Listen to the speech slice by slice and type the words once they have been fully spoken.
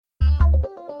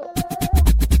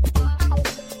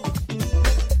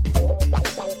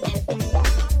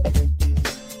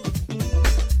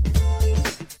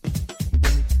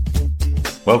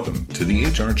Welcome to the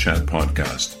HR Chat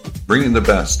podcast, bringing the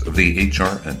best of the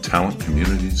HR and talent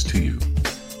communities to you.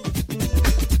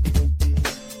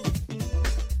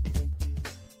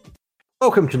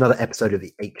 Welcome to another episode of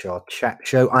the HR Chat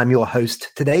Show. I'm your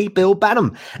host today, Bill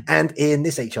Banham. And in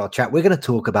this HR Chat, we're going to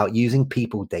talk about using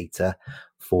people data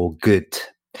for good.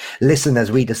 Listen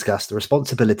as we discuss the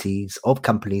responsibilities of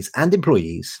companies and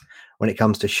employees when it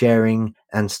comes to sharing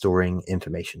and storing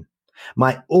information.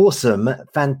 My awesome,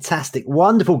 fantastic,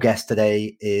 wonderful guest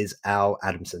today is Al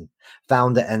Adamson,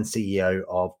 founder and CEO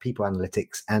of People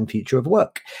Analytics and Future of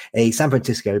Work, a San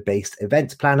Francisco-based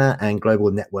event planner and global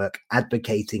network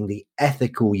advocating the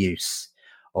ethical use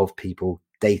of people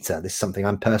data. This is something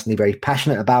I'm personally very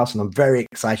passionate about, and I'm very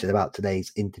excited about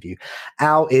today's interview.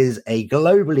 Al is a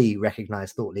globally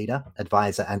recognized thought leader,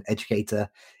 advisor, and educator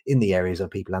in the areas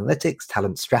of people analytics,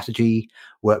 talent strategy,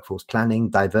 workforce planning,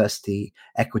 diversity,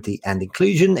 equity and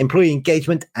inclusion, employee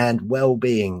engagement, and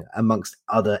well-being, amongst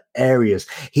other areas.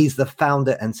 He's the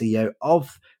founder and CEO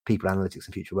of People Analytics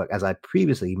and Future Work, as I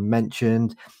previously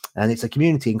mentioned, and it's a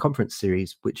community and conference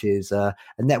series, which is a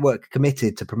network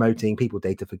committed to promoting people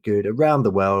data for good around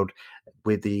the world,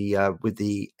 with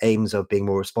the aims of being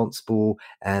more responsible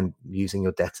and using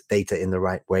your data in the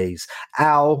right ways.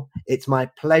 Al, it's my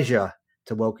pleasure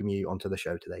to welcome you onto the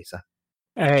show today, sir.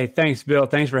 Hey, thanks, Bill.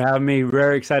 Thanks for having me.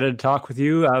 Very excited to talk with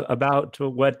you about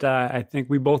what I think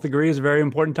we both agree is a very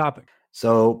important topic.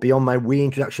 So beyond my wee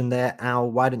introduction there, Al,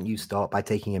 why don't you start by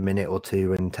taking a minute or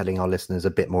two and telling our listeners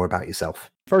a bit more about yourself?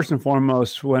 First and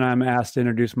foremost, when I'm asked to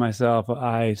introduce myself,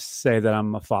 I say that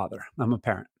I'm a father. I'm a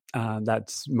parent.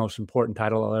 That's the most important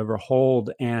title I'll ever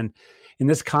hold. And in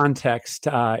this context,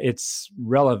 it's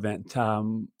relevant.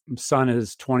 Son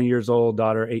is 20 years old,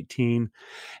 daughter 18.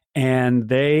 And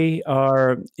they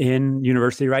are in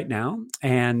university right now,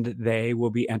 and they will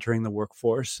be entering the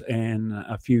workforce in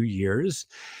a few years.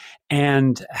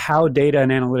 And how data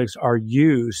and analytics are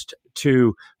used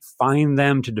to find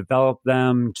them, to develop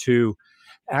them, to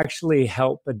actually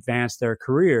help advance their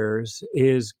careers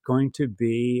is going to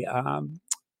be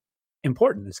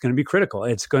important. It's going to be critical.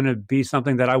 It's going to be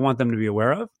something that I want them to be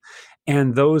aware of.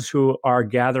 And those who are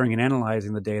gathering and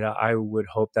analyzing the data, I would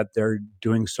hope that they're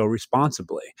doing so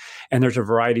responsibly. And there's a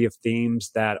variety of themes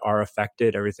that are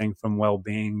affected, everything from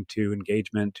well-being to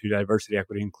engagement to diversity,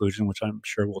 equity, inclusion, which I'm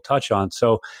sure we'll touch on.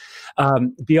 So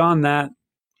beyond that,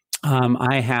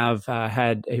 I have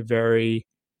had a very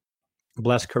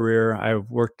blessed career.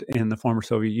 I've worked in the former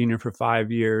Soviet Union for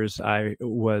 5 years.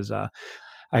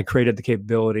 I created the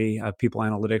capability of People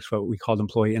Analytics, what we called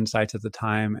Employee Insights at the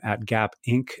time, at Gap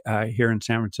Inc. Here in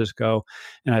San Francisco.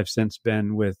 And I've since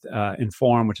been with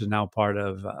Inform, which is now part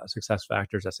of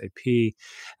SuccessFactors, SAP,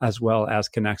 as well as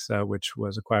Connexa, which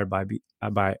was acquired by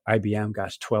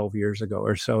IBM, 12 years ago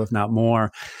or so, if not more.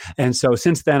 And so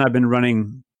since then, I've been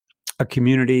running a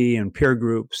community and peer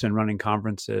groups and running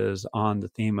conferences on the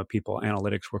theme of people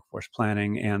analytics, workforce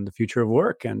planning, and the future of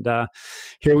work. And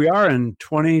here we are in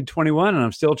 2021, and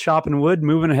I'm still chopping wood,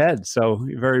 moving ahead. So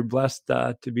very blessed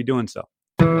to be doing so.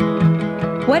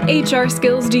 What HR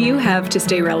skills do you have to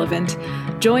stay relevant?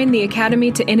 Join the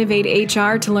Academy to Innovate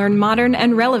HR to learn modern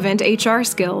and relevant HR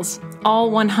skills.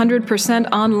 All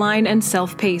 100% online and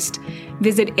self-paced.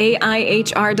 Visit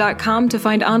AIHR.com to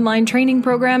find online training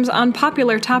programs on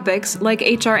popular topics like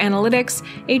HR analytics,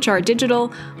 HR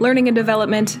digital, learning and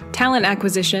development, talent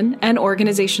acquisition, and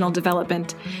organizational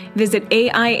development. Visit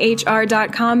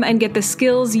AIHR.com and get the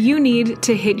skills you need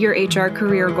to hit your HR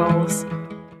career goals.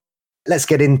 Let's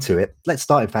get into it. Let's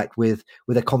start, in fact, with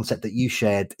a concept that you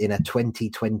shared in a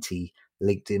 2020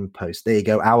 LinkedIn post. There you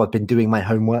go, Al. I've been doing my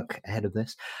homework ahead of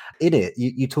this. In it,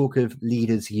 you talk of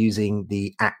leaders using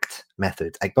the ACT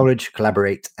method: acknowledge,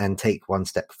 collaborate, and take one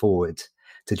step forward,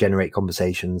 to generate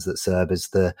conversations that serve as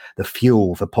the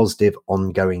fuel for positive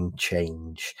ongoing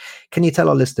change. Can you tell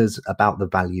our listeners about the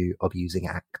value of using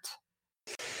ACT?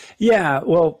 Yeah,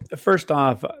 well, first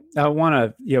off, I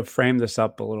want to frame this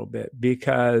up a little bit,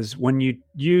 because when you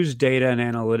use data and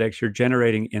analytics, you're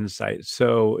generating insight.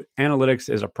 So analytics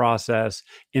is a process,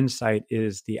 insight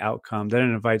is the outcome. Then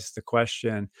it invites the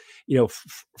question,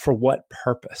 for what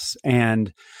purpose?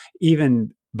 And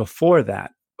even before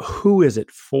that, who is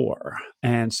it for?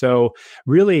 And so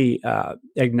really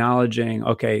acknowledging,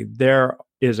 okay, there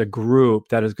is a group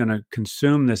that is going to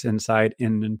consume this insight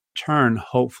and in turn,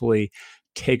 hopefully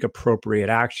take appropriate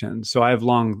action. So I've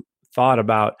long thought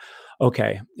about,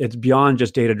 okay, it's beyond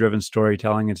just data-driven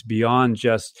storytelling. It's beyond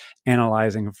just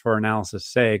analyzing for analysis'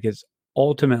 sake. It's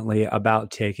ultimately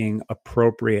about taking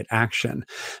appropriate action.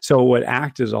 So what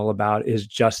ACT is all about is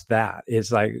just that.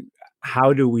 It's like,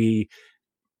 how do we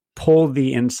pull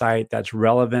the insight that's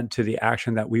relevant to the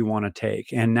action that we want to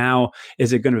take. And now,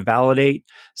 is it going to validate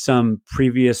some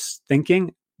previous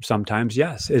thinking? Sometimes,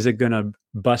 yes. Is it going to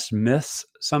bust myths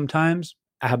sometimes?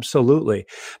 Absolutely.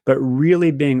 But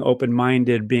really being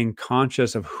open-minded, being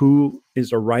conscious of who is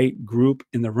the right group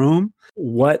in the room,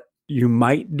 what you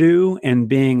might do, and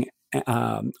being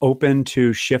open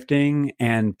to shifting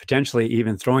and potentially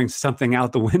even throwing something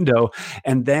out the window,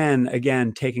 and then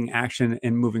again taking action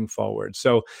and moving forward.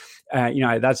 So,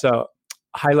 that's a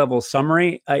high-level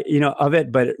summary, of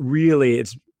it. But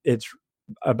it's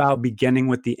about beginning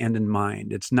with the end in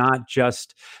mind. It's not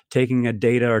just taking a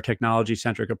data or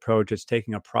technology-centric approach. It's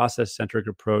taking a process-centric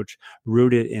approach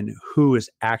rooted in who is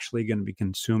actually going to be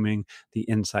consuming the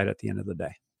insight at the end of the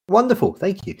day. Wonderful.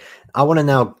 Thank you. I want to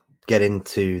now get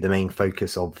into the main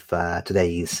focus of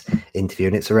today's interview,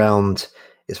 and it's around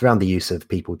the use of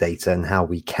people data and how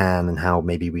we can and how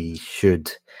maybe we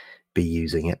should be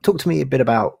using it. Talk to me a bit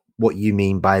about what you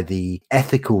mean by the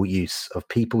ethical use of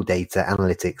people data,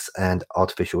 analytics, and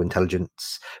artificial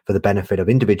intelligence for the benefit of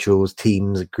individuals,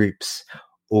 teams, groups,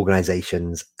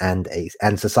 organizations, and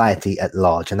society at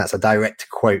large. And that's a direct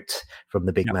quote from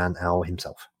the big man, Al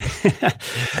himself.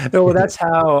 Well, that's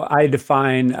how I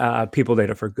define people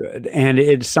data for good. And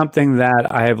it's something that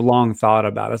I have long thought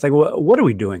about. It's like, what are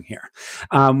we doing here?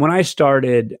 When I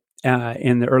started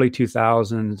in the early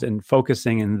 2000s and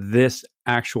focusing in this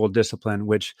actual discipline,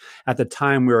 which at the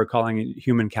time we were calling it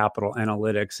human capital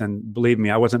analytics. And believe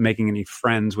me, I wasn't making any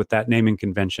friends with that naming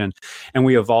convention. And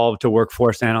we evolved to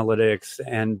workforce analytics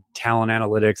and talent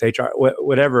analytics, HR,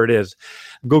 whatever it is.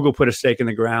 Google put a stake in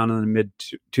the ground in the mid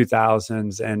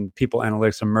 2000s, and people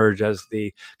analytics emerged as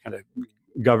the kind of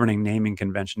governing naming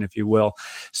convention, if you will.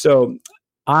 So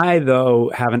I,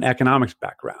 though, have an economics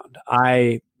background.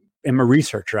 I am a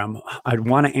researcher. I'd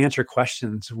want to answer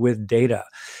questions with data.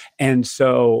 And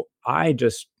so I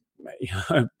just,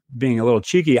 being a little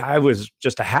cheeky, I was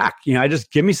just a hack. I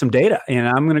just give me some data and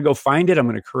I'm going to go find it. I'm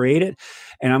going to create it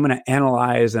and I'm going to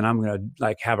analyze, and I'm going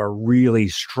to have a really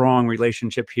strong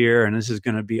relationship here. And this is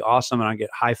going to be awesome. And I get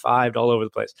high-fived all over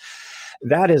the place.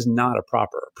 That is not a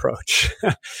proper approach.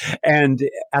 And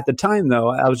at the time, though,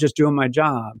 I was just doing my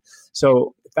job.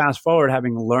 So fast forward,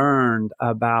 having learned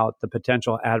about the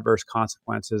potential adverse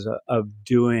consequences of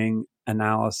doing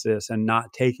analysis and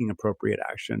not taking appropriate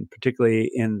action, particularly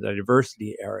in the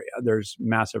diversity area, there's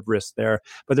massive risk there,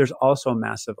 but there's also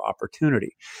massive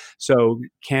opportunity. So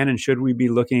can and should we be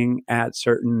looking at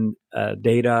certain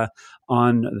data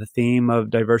on the theme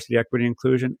of diversity, equity,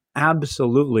 inclusion?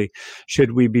 Absolutely.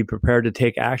 Should we be prepared to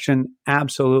take action?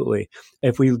 Absolutely.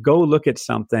 If we go look at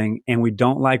something and we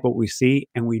don't like what we see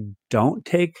and we don't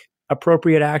take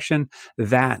appropriate action,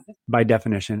 that by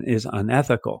definition is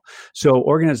unethical. So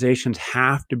organizations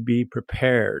have to be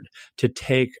prepared to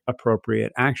take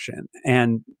appropriate action.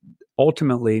 And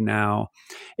ultimately now,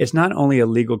 it's not only a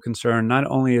legal concern, not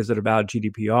only is it about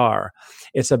GDPR,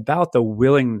 it's about the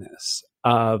willingness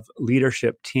of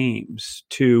leadership teams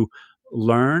to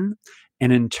learn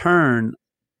and in turn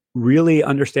really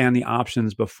understand the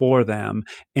options before them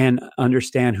and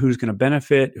understand who's going to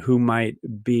benefit, who might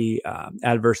be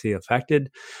adversely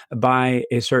affected by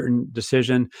a certain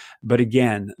decision. But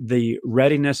again, the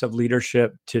readiness of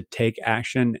leadership to take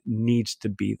action needs to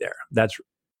be there. That's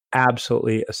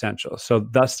absolutely essential. So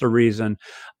that's the reason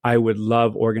I would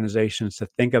love organizations to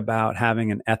think about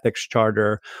having an ethics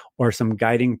charter or some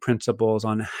guiding principles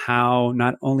on how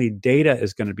not only data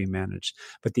is going to be managed,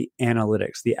 but the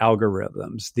analytics, the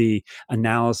algorithms, the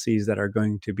analyses that are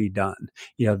going to be done.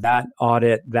 That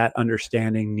audit, that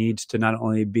understanding needs to not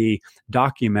only be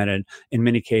documented, in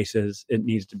many cases, it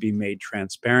needs to be made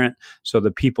transparent so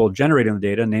the people generating the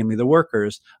data, namely the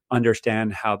workers,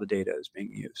 understand how the data is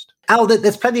being used. Al,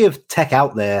 there's plenty of tech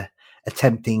out there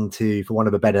attempting to, for want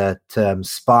of a better term,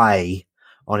 spy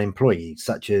on employees,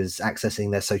 such as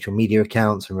accessing their social media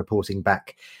accounts and reporting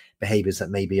back behaviors that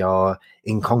maybe are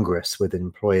incongruous with an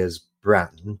employer's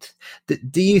brand.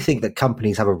 Do you think that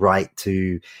companies have a right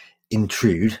to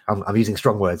intrude, I'm using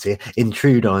strong words here,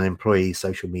 intrude on employees'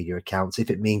 social media accounts if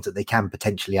it means that they can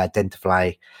potentially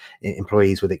identify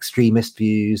employees with extremist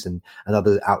views and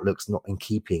other outlooks not in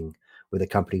keeping with a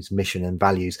company's mission and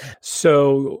values?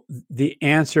 So the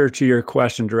answer to your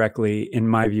question directly, in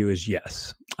my view, is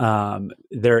yes.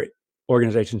 Their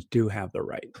organizations do have the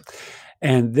right.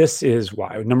 And this is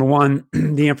why. Number one,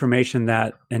 the information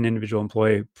that an individual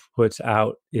employee puts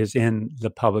out is in the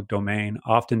public domain.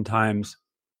 Oftentimes,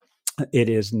 it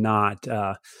is not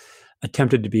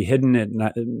attempted to be hidden.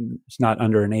 It's not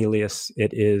under an alias.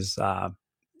 It is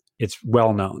it's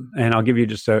well known. And I'll give you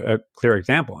just a clear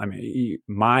example. I mean,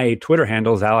 my Twitter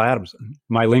handle is Al Adamson.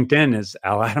 My LinkedIn is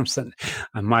Al Adamson.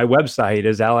 My website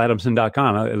is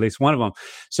aladamson.com, at least one of them.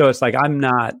 So it's like, I'm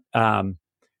not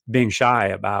being shy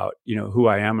about, who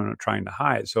I am and trying to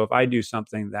hide. So if I do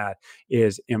something that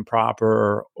is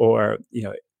improper, or,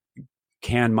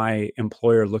 can my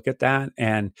employer look at that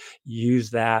and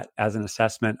use that as an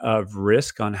assessment of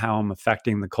risk on how I'm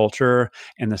affecting the culture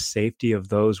and the safety of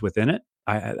those within it?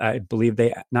 I believe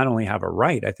they not only have a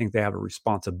right, I think they have a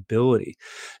responsibility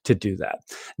to do that.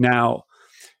 Now,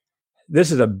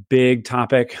 this is a big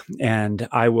topic, and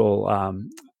I will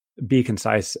be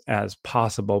concise as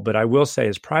possible, but I will say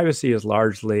is privacy is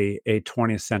largely a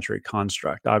 20th century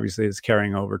construct. Obviously, it's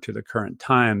carrying over to the current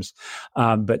times,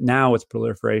 but now with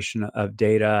proliferation of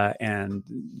data and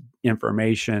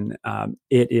information,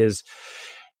 it is,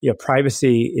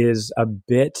 privacy is a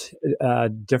bit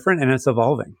different, and it's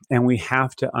evolving. And we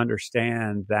have to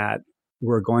understand that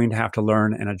we're going to have to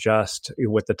learn and adjust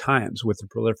with the times, with the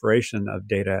proliferation of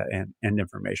data and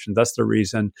information. That's the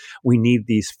reason we need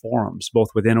these forums, both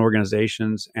within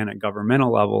organizations and at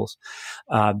governmental levels,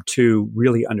 to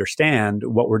really understand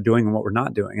what we're doing and what we're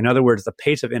not doing. In other words, the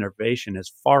pace of innovation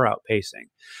is far outpacing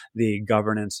the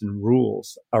governance and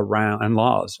rules around and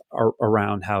laws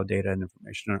around how data and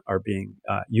information are being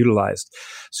utilized.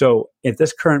 So at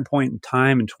this current point in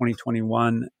time in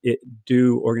 2021,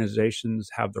 do organizations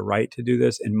have the right to do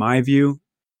this? In my view,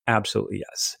 absolutely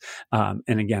yes.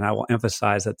 And again, I will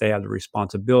emphasize that they have the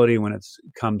responsibility when it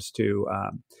comes to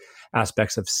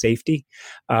aspects of safety,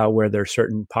 where there's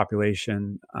certain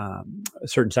population,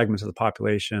 certain segments of the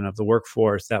population of the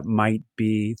workforce that might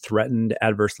be threatened,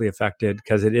 adversely affected,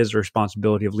 because it is the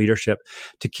responsibility of leadership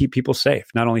to keep people safe,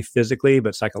 not only physically,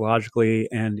 but psychologically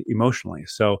and emotionally.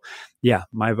 So yeah,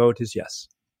 my vote is yes.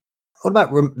 What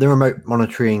about the remote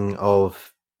monitoring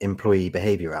of employee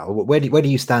behavior, Al? Where do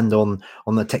you stand on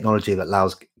the technology that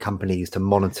allows companies to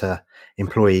monitor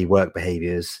employee work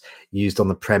behaviors used on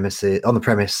the premise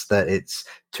that it's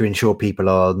to ensure people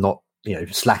are not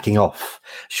slacking off?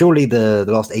 Surely the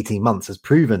last 18 months has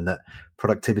proven that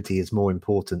productivity is more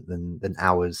important than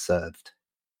hours served.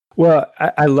 Well,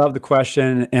 I love the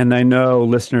question, and I know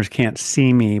listeners can't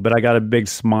see me, but I got a big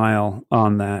smile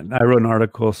on that. I wrote an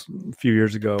article a few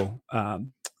years ago,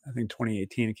 I think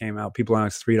 2018 it came out, People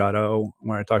Analytics 3.0,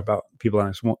 where I talk about People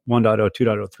Analytics 1.0,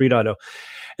 2.0, 3.0.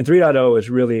 And 3.0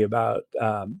 is really about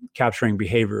capturing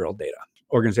behavioral data,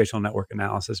 organizational network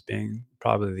analysis being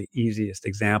probably the easiest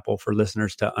example for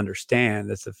listeners to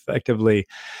understand. It's effectively,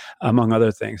 among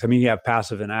other things, I mean, you have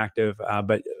passive and active,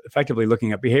 but effectively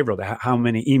looking at behavioral data. How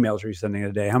many emails are you sending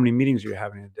a day? How many meetings are you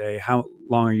having a day? How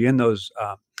long are you in those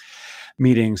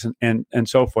meetings and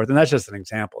so forth. And that's just an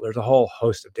example. There's a whole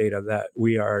host of data that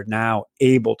we are now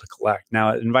able to collect. Now,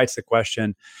 it invites the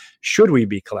question, should we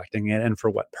be collecting it and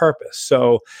for what purpose?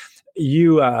 So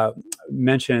you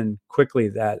mentioned quickly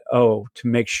that, to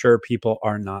make sure people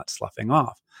are not sloughing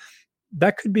off.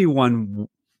 That could be one,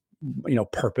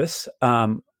 purpose.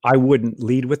 I wouldn't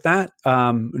lead with that,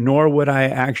 nor would I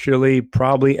actually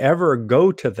probably ever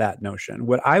go to that notion.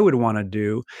 What I would want to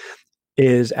do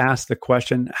is ask the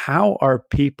question, how are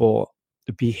people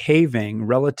behaving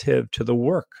relative to the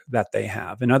work that they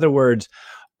have? In other words,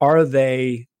 are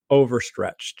they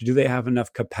overstretched? Do they have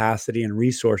enough capacity and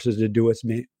resources to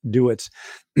do what's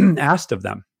asked of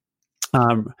them?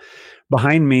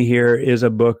 Behind me here is a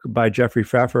book by Jeffrey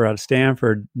Pfeffer out of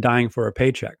Stanford, Dying for a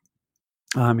Paycheck.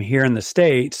 Here in the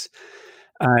States,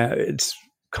 it's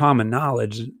common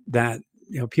knowledge that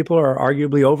people are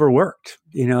arguably overworked.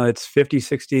 It's 50,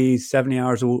 60, 70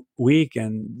 hours a week,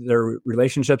 and their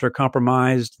relationships are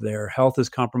compromised. Their health is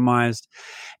compromised.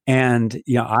 And,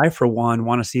 I, for one,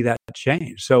 want to see that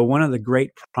change. So one of the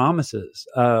great promises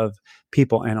of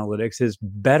people analytics is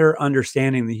better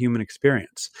understanding the human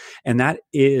experience. And that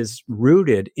is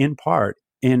rooted in part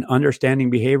in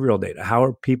understanding behavioral data. How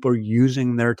are people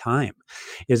using their time?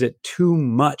 Is it too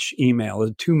much email?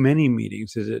 Is it too many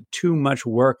meetings? Is it too much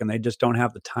work and they just don't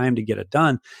have the time to get it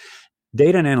done?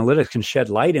 Data and analytics can shed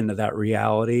light into that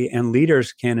reality, and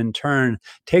leaders can in turn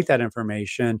take that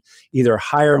information, either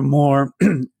hire more,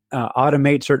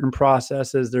 automate certain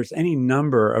processes. There's any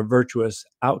number of virtuous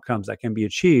outcomes that can be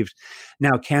achieved.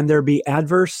 Now, can there be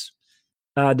adverse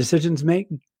decisions made?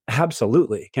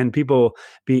 Absolutely. Can people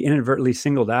be inadvertently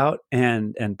singled out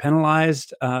and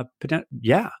penalized?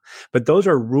 Yeah. But those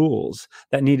are rules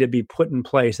that need to be put in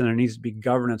place, and there needs to be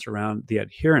governance around the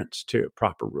adherence to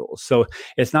proper rules. So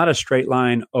it's not a straight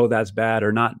line, that's bad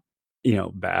or not,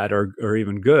 bad or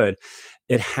even good.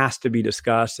 It has to be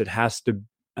discussed. It has to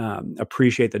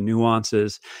appreciate the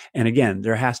nuances. And again,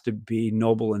 there has to be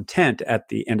noble intent at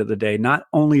the end of the day, not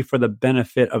only for the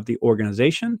benefit of the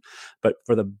organization, but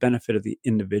for the benefit of the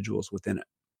individuals within it.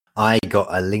 I got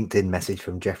a LinkedIn message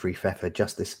from Jeffrey Pfeffer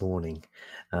just this morning.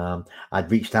 I'd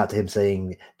reached out to him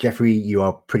saying, Jeffrey, you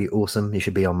are pretty awesome. You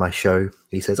should be on my show.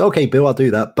 He says, okay, Bill, I'll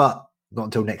do that, but not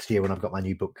until next year when I've got my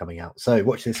new book coming out. So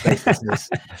watch this space, listeners.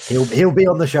 He'll be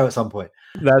on the show at some point.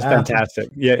 That's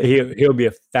fantastic. Yeah, he'll be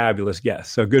a fabulous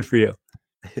guest. So good for you.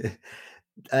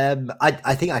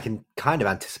 I think I can kind of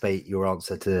anticipate your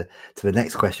answer to the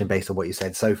next question based on what you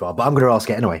said so far, but I'm going to ask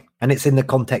it anyway. And it's in the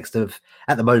context of,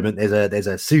 at the moment, there's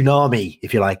a tsunami,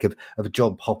 if you like, of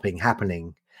job hopping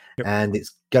happening. Yep. And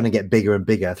it's going to get bigger and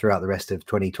bigger throughout the rest of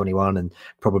 2021 and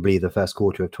probably the first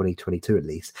quarter of 2022 at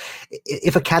least.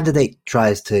 If a candidate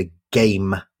tries to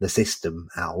game the system,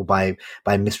 Al, by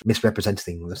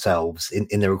misrepresenting themselves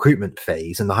in the recruitment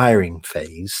phase and the hiring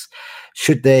phase,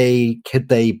 could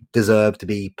they deserve to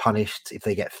be punished if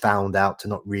they get found out to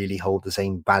not really hold the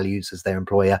same values as their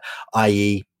employer,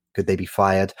 i.e., could they be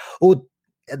fired? Or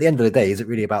at the end of the day, is it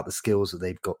really about the skills that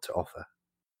they've got to offer?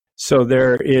 So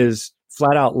there is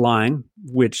flat out lying,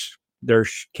 which there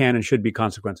can and should be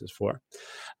consequences for.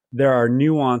 There are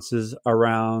nuances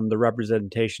around the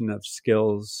representation of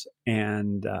skills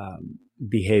and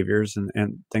behaviors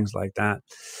and things like that.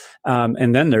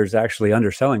 And then there's actually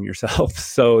underselling yourself.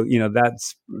 So,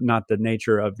 that's not the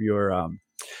nature of your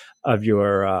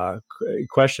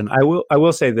question. I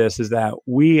will say this is that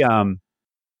we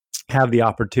have the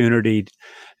opportunity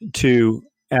to,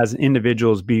 as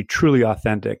individuals, be truly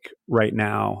authentic right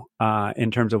now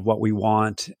in terms of what we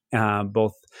want,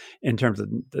 both in terms of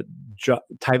the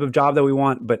type of job that we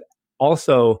want, but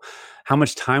also how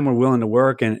much time we're willing to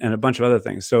work and a bunch of other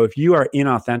things. So if you are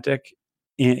inauthentic,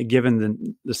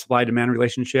 given the supply-demand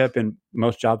relationship in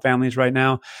most job families right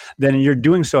now, then you're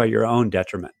doing so at your own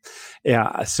detriment.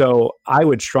 Yeah. So I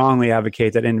would strongly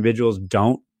advocate that individuals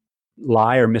don't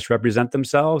lie or misrepresent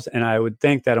themselves. And I would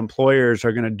think that employers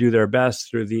are going to do their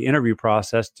best through the interview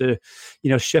process to,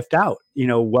 shift out,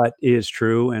 what is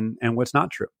true and what's not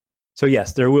true. So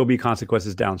yes, there will be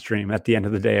consequences downstream at the end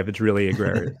of the day if it's really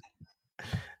egregious.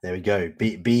 There we go.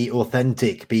 Be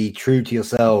authentic, be true to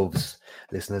yourselves,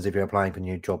 listeners, if you're applying for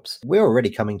new jobs. We're already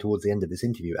coming towards the end of this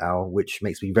interview, Al, which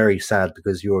makes me very sad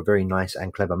because you're a very nice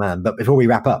and clever man. But before we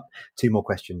wrap up, 2 more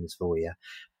questions for you.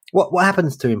 What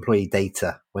happens to employee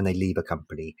data when they leave a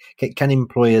company? Can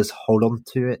employers hold on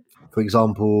to it? For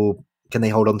example, can they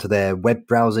hold on to their web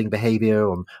browsing behavior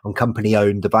on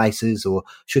company-owned devices, or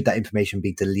should that information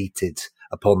be deleted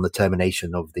upon the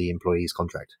termination of the employee's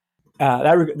contract?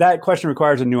 That question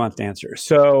requires a nuanced answer.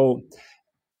 So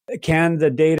can the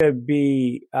data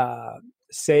be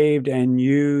saved and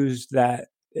used that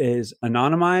is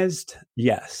anonymized?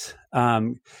 Yes.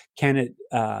 Can it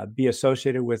be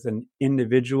associated with an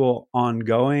individual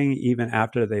ongoing even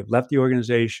after they've left the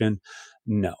organization?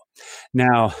 No.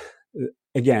 Now,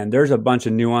 again, there's a bunch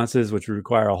of nuances which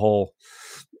require a whole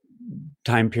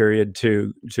time period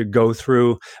to go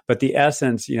through. But the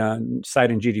essence,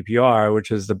 citing GDPR,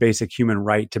 which is the basic human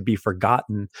right to be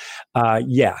forgotten,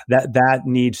 that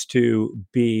needs to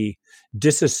be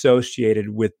disassociated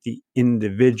with the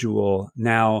individual.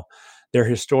 Now, their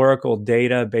historical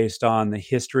data based on the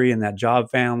history in that job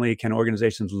family, can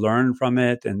organizations learn from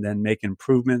it and then make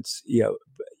improvements?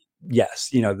 Yes.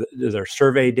 Their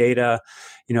survey data,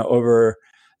 over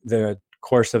the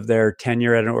course of their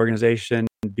tenure at an organization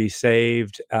be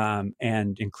saved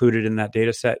and included in that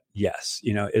data set? Yes.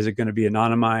 Is it going to be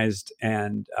anonymized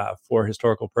and for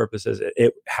historical purposes?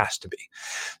 It has to be.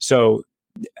 So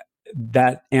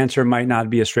that answer might not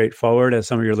be as straightforward as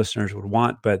some of your listeners would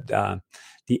want, but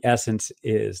the essence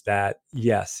is that,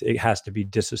 yes, it has to be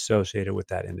disassociated with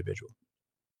that individual.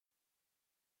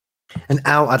 And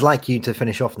Al, I'd like you to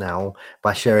finish off now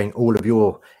by sharing all of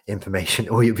your information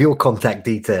or your contact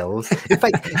details. In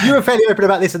fact, you were fairly open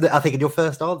about this, I think, in your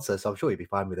first answer, so I'm sure you'll be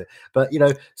fine with it. But,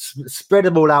 spread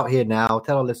them all out here now.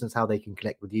 Tell our listeners how they can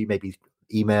connect with you, maybe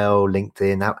email,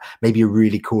 LinkedIn. Maybe you're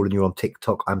really cool and you're on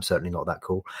TikTok. I'm certainly not that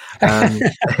cool. And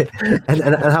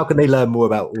how can they learn more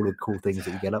about all the cool things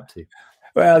that you get up to?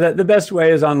 Well, the best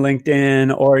way is on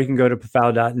LinkedIn, or you can go to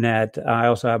pafal.net. I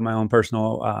also have my own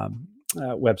personal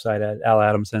website at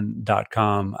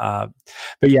aladamson.com.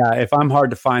 But yeah, if I'm hard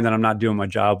to find, then I'm not doing my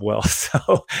job well.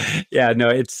 So yeah, no,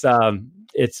 it's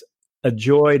a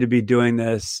joy to be doing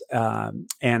this.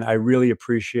 And I really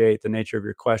appreciate the nature of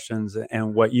your questions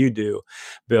and what you do,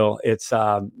 Bill. It's,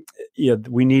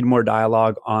 we need more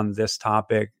dialogue on this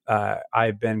topic.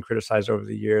 I've been criticized over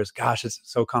the years. Gosh, it's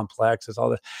so complex. It's all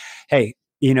this. Hey,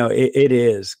 it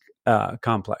is.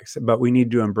 complex, but we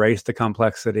need to embrace the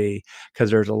complexity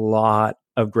because there's a lot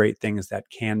of great things that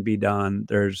can be done.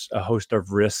 There's a host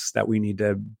of risks that we need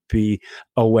to be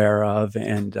aware of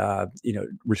and,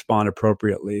 respond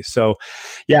appropriately. So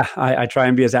yeah, I try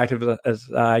and be as active as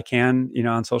I can,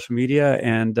 on social media,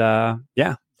 and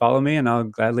follow me and I'll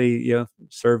gladly,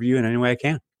 serve you in any way I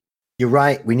can. You're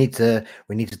right. We need to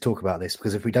talk about this,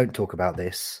 because if we don't talk about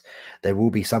this, there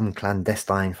will be some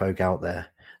clandestine folk out there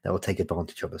that will take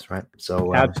advantage of us, right?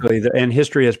 So absolutely, and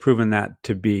history has proven that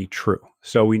to be true.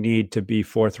 So we need to be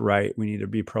forthright. We need to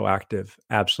be proactive.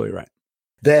 Absolutely right.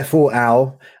 Therefore,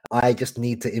 Al, I just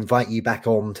need to invite you back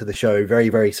on to the show very,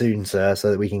 very soon, sir, so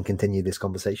that we can continue this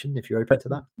conversation, if you're open to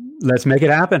that. Let's make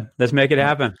it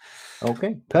happen.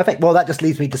 Okay, perfect. Well, that just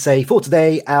leaves me to say for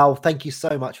today, Al, thank you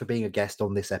so much for being a guest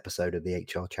on this episode of the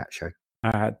HR Chat Show.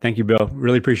 Thank you, Bill.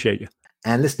 Really appreciate you.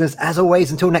 And listeners, as always,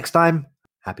 until next time,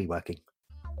 happy working.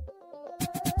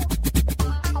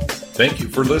 Thank you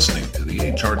for listening to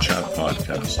the HR Chat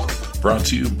Podcast, brought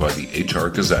to you by the HR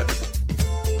Gazette.